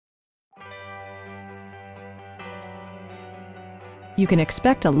You can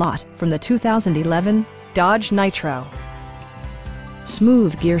expect a lot from the 2011 Dodge Nitro.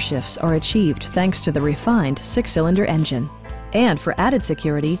 Smooth gear shifts are achieved thanks to the refined 6-cylinder engine. And for added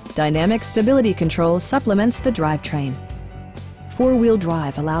security, dynamic stability control supplements the drivetrain. 4-wheel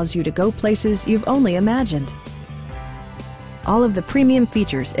drive allows you to go places you've only imagined. All of the premium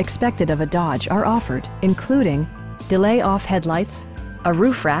features expected of a Dodge are offered, including delay-off headlights, a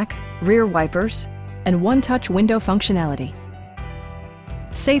roof rack, rear wipers, and one-touch window functionality.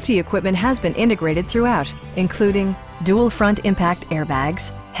 Safety equipment has been integrated throughout, including dual front impact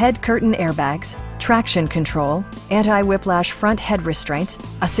airbags, head curtain airbags, traction control, anti-whiplash front head restraints,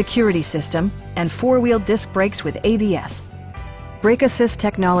 a security system, and 4-wheel disc brakes with ABS. Brake Assist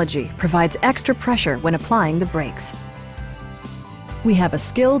technology provides extra pressure when applying the brakes. We have a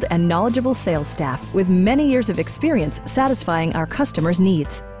skilled and knowledgeable sales staff with many years of experience satisfying our customers'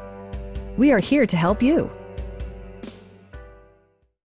 needs. We are here to help you.